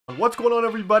What's going on,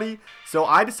 everybody? So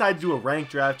I decided to do a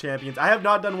ranked draft champions. I have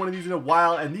not done one of these in a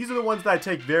while, and these are the ones that I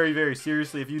take very, very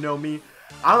seriously. If you know me,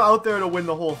 I'm out there to win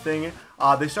the whole thing.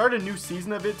 They started a new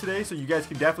season of it today, so you guys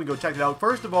can definitely go check it out.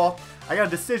 First of all, I got a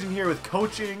decision here with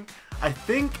coaching. I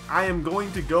think I am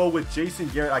going to go with Jason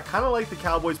Garrett. I kind of like the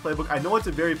Cowboys playbook. I know it's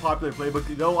a very popular playbook,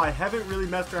 though I haven't really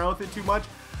messed around with it too much.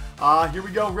 Here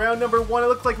we go, round number 1. It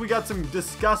looks like we got some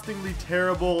disgustingly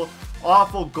terrible,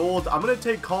 awful golds. I'm going to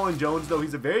take Colin Jones, though.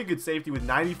 He's a very good safety with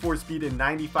 94 speed and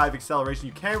 95 acceleration.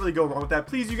 You can't really go wrong with that.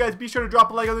 Please, you guys, be sure to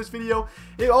drop a like on this video.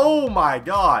 Oh my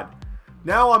god.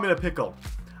 Now I'm in a pickle.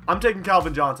 I'm taking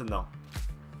Calvin Johnson, though,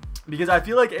 because I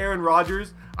feel like Aaron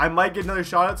Rodgers, I might get another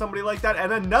shot at somebody like that.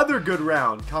 And another good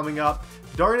round coming up.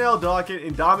 Darnell Dockett,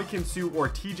 Ndamukong Suh, or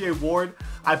TJ Ward.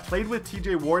 I played with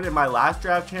TJ Ward in my last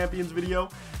draft champions video,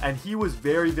 and he was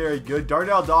very, very good.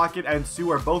 Darnell Dockett and Suh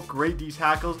are both great D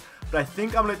tackles, but I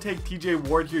think I'm going to take TJ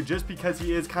Ward here just because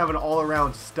he is kind of an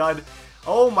all-around stud.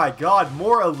 Oh my god,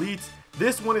 more elites.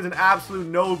 This one is an absolute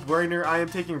no-brainer. I am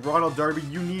taking Ronald Darby.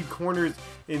 You need corners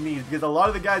in these because a lot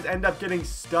of the guys end up getting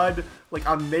stud, like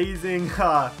amazing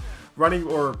running,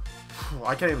 or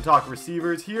I can't even talk,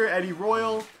 receivers. Here, Eddie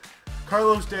Royal,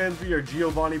 Carlos Dansby, or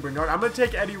Giovanni Bernard. I'm going to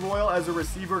take Eddie Royal as a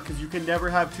receiver because you can never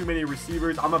have too many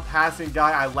receivers. I'm a passing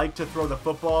guy. I like to throw the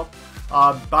football.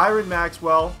 Byron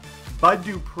Maxwell, Bud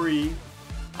Dupree.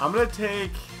 I'm going to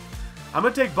take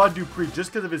Bud Dupree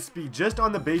just because of his speed, just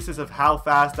on the basis of how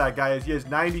fast that guy is. He has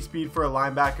 90 speed for a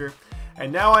linebacker.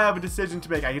 And now I have a decision to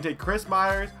make. I can take Chris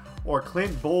Myers or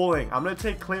Clint Bowling. I'm going to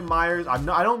take Clint Myers.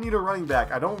 I don't need a running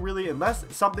back. I don't really, unless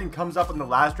something comes up in the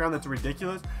last round that's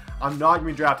ridiculous, I'm not going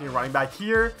to be drafting a running back.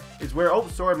 Here is where, oh,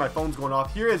 sorry, my phone's going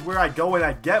off. Here is where I go and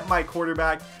I get my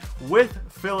quarterback with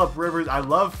Phillip Rivers. I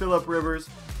love Phillip Rivers.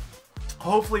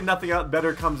 Hopefully nothing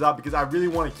better comes up because I really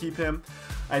want to keep him.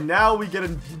 And now we get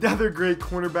another great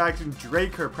cornerback in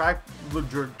Drake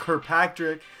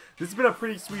Kirkpatrick. This has been a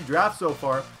pretty sweet draft so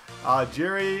far.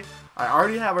 Jerry, I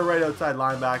already have a right outside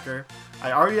linebacker.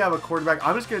 I already have a quarterback.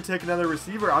 I'm just going to take another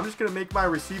receiver. I'm just going to make my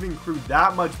receiving crew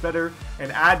that much better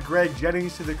and add Greg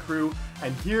Jennings to the crew.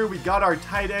 And here we got our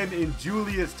tight end in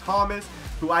Julius Thomas,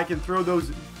 who I can throw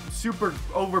those super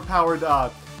overpowered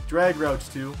drag routes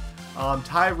to.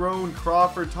 Tyrone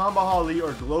Crawford, Tamba Hali,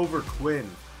 or Glover Quinn.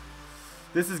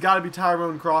 This has got to be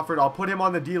Tyrone Crawford. I'll put him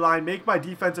on the D-line, make my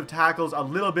defensive tackles a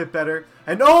little bit better.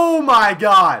 And oh my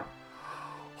god!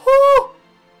 Oh,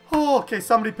 okay,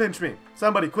 somebody pinch me.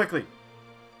 Somebody, quickly.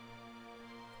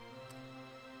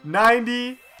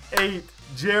 98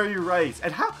 Jerry Rice.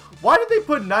 And why did they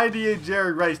put 98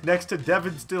 Jerry Rice next to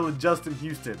Devin Still and Justin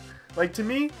Houston? Like, to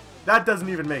me, that doesn't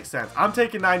even make sense. I'm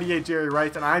taking 98 Jerry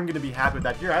Rice, and I'm going to be happy with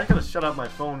that. Here, I gotta shut up my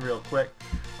phone real quick.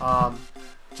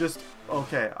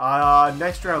 Okay,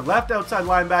 next round, left outside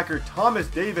linebacker, Thomas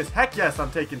Davis. Heck yes, I'm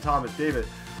taking Thomas Davis.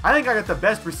 I think I got the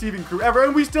best receiving crew ever,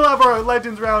 and we still have our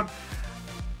Legends round.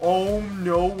 Oh,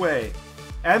 no way.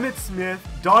 Emmitt Smith,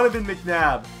 Donovan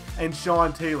McNabb, and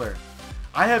Sean Taylor.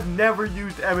 I have never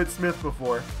used Emmitt Smith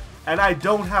before, and I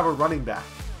don't have a running back.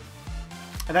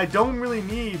 And I don't really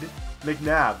need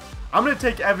McNabb. I'm going to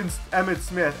take Emmitt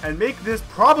Smith and make this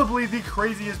probably the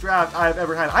craziest draft I have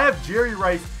ever had. I have Jerry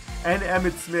Rice and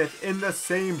Emmitt Smith in the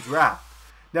same draft.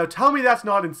 Now tell me that's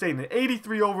not insane. An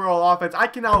 83 overall offense. I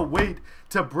cannot wait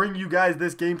to bring you guys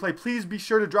this gameplay. Please be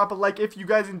sure to drop a like if you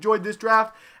guys enjoyed this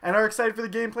draft and are excited for the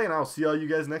gameplay, and I'll see all you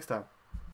guys next time.